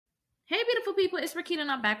Hey beautiful people, it's Rickita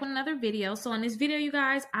and I'm back with another video. So in this video, you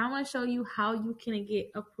guys, I want to show you how you can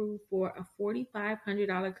get approved for a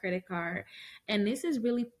 $4,500 credit card. And this is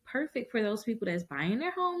really perfect for those people that's buying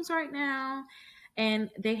their homes right now. And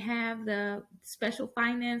they have the special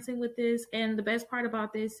financing with this. And the best part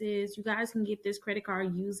about this is you guys can get this credit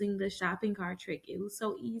card using the shopping cart trick. It was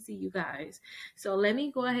so easy, you guys. So let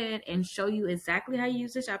me go ahead and show you exactly how you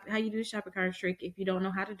use how you do the shopping cart trick if you don't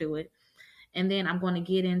know how to do it. And then I'm going to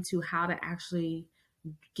get into how to actually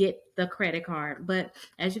get the credit card. But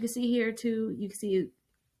as you can see here too, you can see you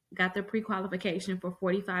got the pre-qualification for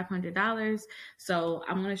 $4,500. So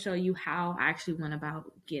I'm going to show you how I actually went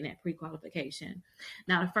about getting that pre-qualification.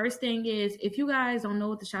 Now, the first thing is, if you guys don't know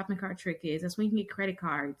what the shopping cart trick is, that's when you can get credit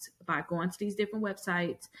cards by going to these different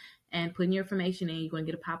websites and putting your information in. You're going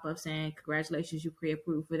to get a pop-up saying, congratulations, you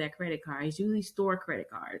pre-approved for that credit card. It's usually store credit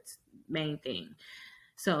cards, main thing.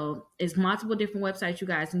 So it's multiple different websites you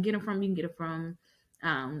guys can get them from. You can get it from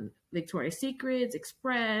Victoria's Secrets,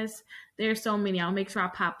 Express. There's so many. I'll make sure I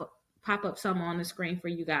pop up some on the screen for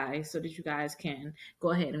you guys so that you guys can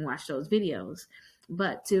go ahead and watch those videos.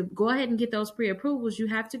 But to go ahead and get those pre-approvals, you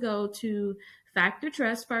have to go to Factor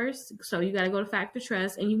Trust first. So you got to go to Factor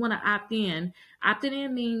Trust and you want to opt in. Opting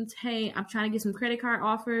in means, hey, I'm trying to get some credit card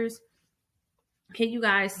offers. Can you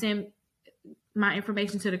guys send my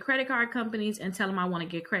information to the credit card companies and tell them I want to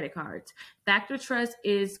get credit cards? Factor Trust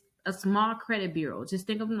is a small credit bureau. Just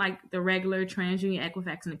think of them like the regular TransUnion,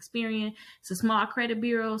 Equifax, and Experian. It's a small credit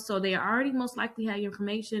bureau, so they already most likely have your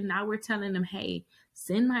information. Now we're telling them, hey,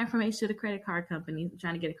 send my information to the credit card companies. I'm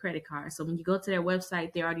trying to get a credit card. So when you go to their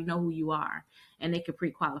website, they already know who you are and they can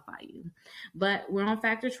pre-qualify you. But we're on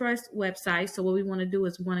Factor Trust website, so what we want to do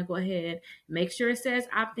is we want to go ahead, make sure it says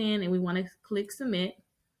opt in, and we want to click submit.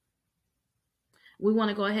 We want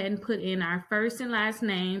to go ahead and put in our first and last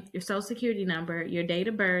name, your social security number, your date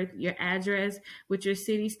of birth, your address with your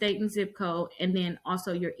city, state, and zip code, and then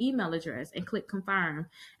also your email address, and click confirm.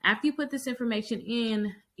 After you put this information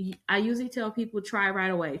in, I usually tell people try right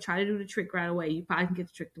away. Try to do the trick right away. You probably can get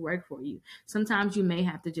the trick to work for you. Sometimes you may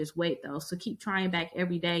have to just wait though. So keep trying back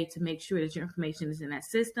every day to make sure that your information is in that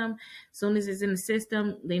system. As soon as it's in the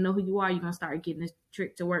system, they know who you are. You're going to start getting this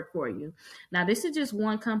trick to work for you. Now, this is just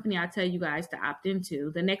one company I tell you guys to opt into.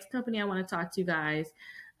 The next company I want to talk to you guys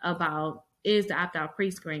about is the opt-out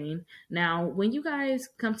pre-screen. Now, when you guys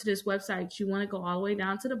come to this website, you want to go all the way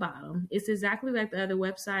down to the bottom. It's exactly like the other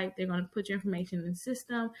website. They're going to put your information in the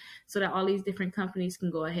system so that all these different companies can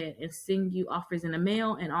go ahead and send you offers in the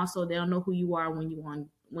mail, and also they'll know who you are when you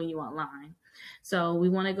online. So we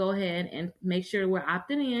want to go ahead and make sure we're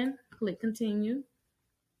opting in. Click continue.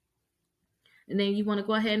 And then you want to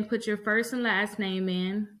go ahead and put your first and last name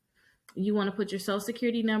in. You want to put your social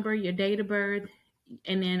security number, your date of birth,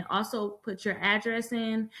 and then also put your address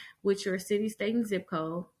in with your city, state, and zip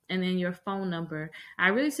code, and then your phone number. I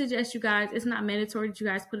really suggest you guys, it's not mandatory that you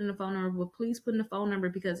guys put in the phone number, but please put in the phone number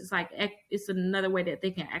because it's another way that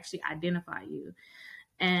they can actually identify you.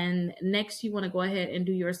 And next, you want to go ahead and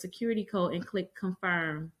do your security code and click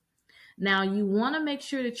confirm. Now, you want to make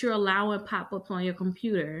sure that you're allowing pop-ups on your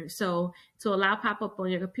computer. So to allow pop-up on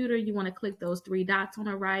your computer, you want to click those three dots on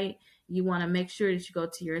the right. You want to make sure that you go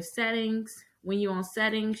to your settings. When you're on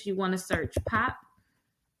settings, you want to search pop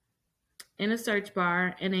in a search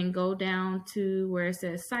bar and then go down to where it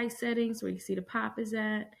says site settings, where you see the pop is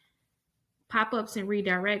at. Pop-ups and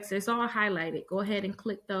redirects, it's all highlighted. Go ahead and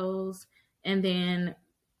click those. And then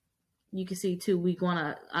you can see too, we want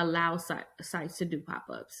to allow sites to do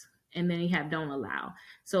pop-ups. And then you have don't allow.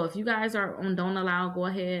 So if you guys are on don't allow, go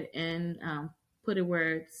ahead and put it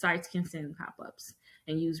where sites can send pop-ups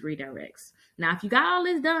and use redirects. Now, if you got all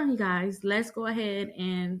this done, you guys, let's go ahead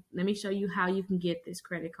and let me show you how you can get this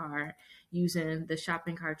credit card using the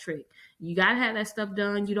shopping cart trick. You got to have that stuff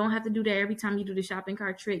done. You don't have to do that every time you do the shopping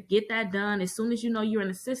cart trick. Get that done. As soon as you know you're in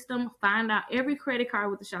the system, find out every credit card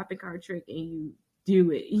with the shopping cart trick and you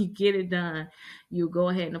do it. You get it done. You go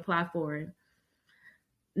ahead and apply for it.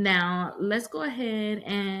 Now, let's go ahead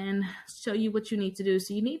and show you what you need to do.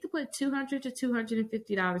 So you need to put $200 to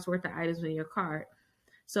 $250 worth of items in your cart.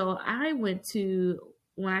 So I went to,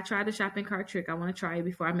 when I tried the shopping cart trick, I want to try it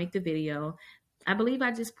before I make the video. I believe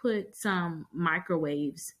I just put some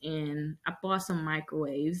microwaves in. I bought some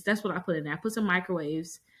microwaves. That's what I put in there. I put some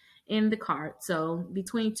microwaves in the cart. So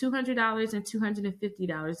between $200 and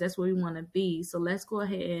 $250, that's where we want to be. So let's go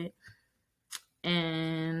ahead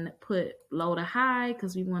and put low to high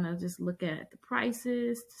because we want to just look at the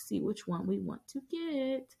prices to see which one we want to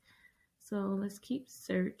get. So let's keep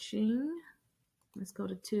searching. Let's go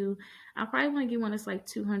to 2. I probably want to get one that's like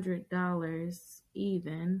 $200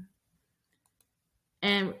 even.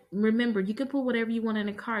 And remember, you can put whatever you want in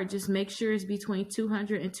a cart. Just make sure it's between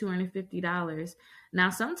 $200 and $250. Now,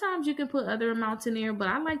 sometimes you can put other amounts in there, but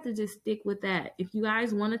I like to just stick with that. If you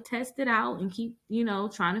guys want to test it out and keep,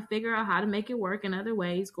 trying to figure out how to make it work in other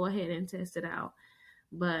ways, go ahead and test it out.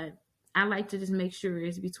 But I like to just make sure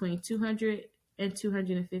it's between $200 and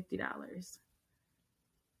 $250.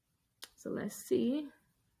 So let's see.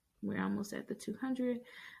 We're almost at the 200.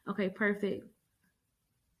 Okay, perfect.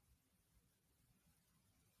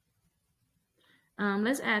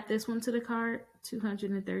 Let's add this one to the cart,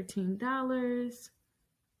 $213.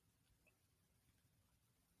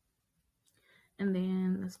 And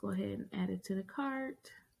then let's go ahead and add it to the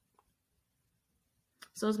cart.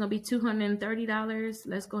 So it's going to be $230.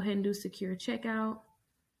 Let's go ahead and do secure checkout.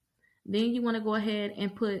 Then you want to go ahead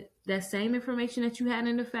and put that same information that you had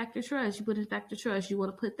in the Factor Trust. You put in Factor Trust. You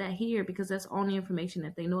want to put that here because that's all the information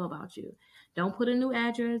that they know about you. Don't put a new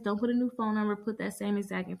address. Don't put a new phone number. Put that same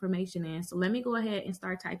exact information in. So let me go ahead and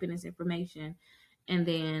start typing this information, and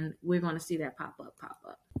then we're going to see that pop up.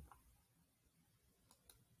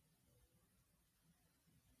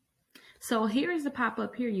 So here is the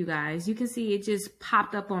pop-up here, you guys. You can see it just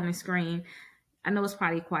popped up on the screen. I know it's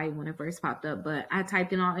probably quiet when it first popped up, but I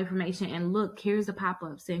typed in all information, and look, here's the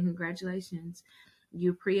pop-up saying, congratulations,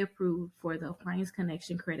 you pre-approved for the Appliance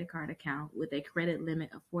Connection credit card account with a credit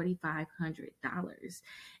limit of $4,500.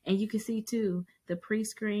 And you can see too, the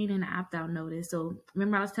pre-screen and the opt-out notice. So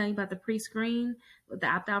remember I was telling you about the pre-screen, the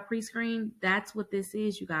opt-out pre-screen? That's what this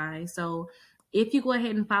is, you guys. So if you go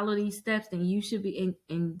ahead and follow these steps, then you should be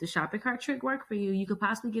in the shopping cart trick work for you. You could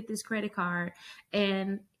possibly get this credit card.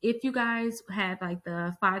 And if you guys had like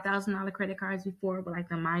the $5,000 credit cards before, but like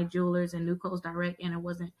the My Jewelers and New Coast Direct, and it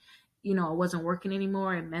wasn't working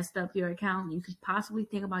anymore and messed up your account, you could possibly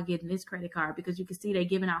think about getting this credit card because you can see they're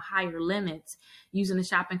giving out higher limits using the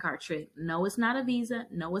shopping cart trick. No, it's not a Visa.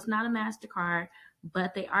 No, it's not a MasterCard,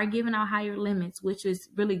 but they are giving out higher limits, which is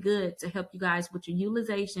really good to help you guys with your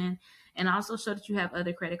utilization and also show that you have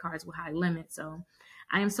other credit cards with high limits. So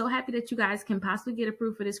I am so happy that you guys can possibly get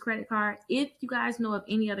approved for this credit card. If you guys know of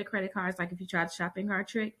any other credit cards, like if you tried the shopping cart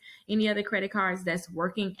trick, any other credit cards that's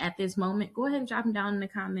working at this moment, go ahead and drop them down in the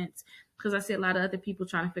comments, because I see a lot of other people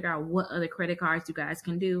trying to figure out what other credit cards you guys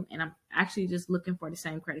can do. And I'm actually just looking for the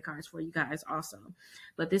same credit cards for you guys also.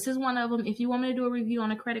 But this is one of them. If you want me to do a review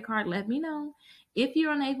on a credit card, let me know. If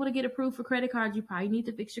you're unable to get approved for credit cards, you probably need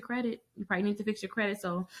to fix your credit.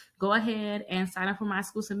 So go ahead and sign up for my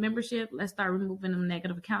exclusive membership. Let's start removing them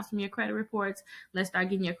negative accounts from your credit reports. Let's start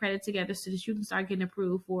getting your credit together so that you can start getting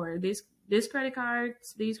approved for this credit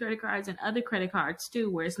cards, these credit cards, and other credit cards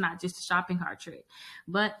too, where it's not just a shopping cart trick.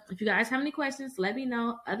 But if you guys have any questions, let me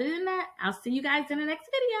know. Other than that, I'll see you guys in the next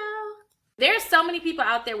video. There's so many people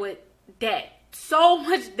out there with debt. So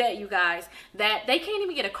much debt, you guys, that they can't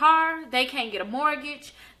even get a car, they can't get a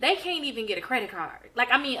mortgage, they can't even get a credit card. Like,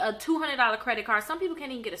 I mean, a $200 credit card. Some people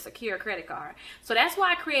can't even get a secure credit card. So that's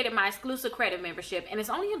why I created my exclusive credit membership, and it's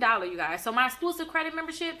only $1, you guys. So my exclusive credit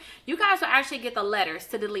membership, you guys will actually get the letters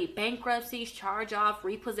to delete bankruptcies, charge-off,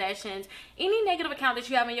 repossessions, any negative account that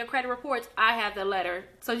you have in your credit reports. I have the letter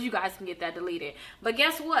so you guys can get that deleted. But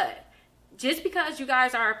guess what? Just because you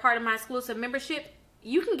guys are a part of my exclusive membership,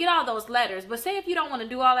 you can get all those letters, but say if you don't want to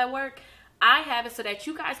do all that work, I have it so that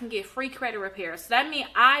you guys can get free credit repair. So that means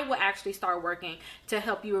I will actually start working to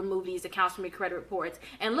help you remove these accounts from your credit reports.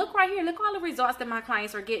 And look right here, look all the results that my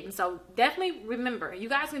clients are getting. So definitely remember, you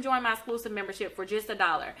guys can join my exclusive membership for just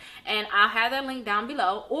 $1. And I'll have that link down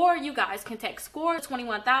below, or you guys can text SCORE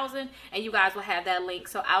 21,000 and you guys will have that link.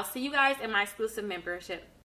 So I'll see you guys in my exclusive membership.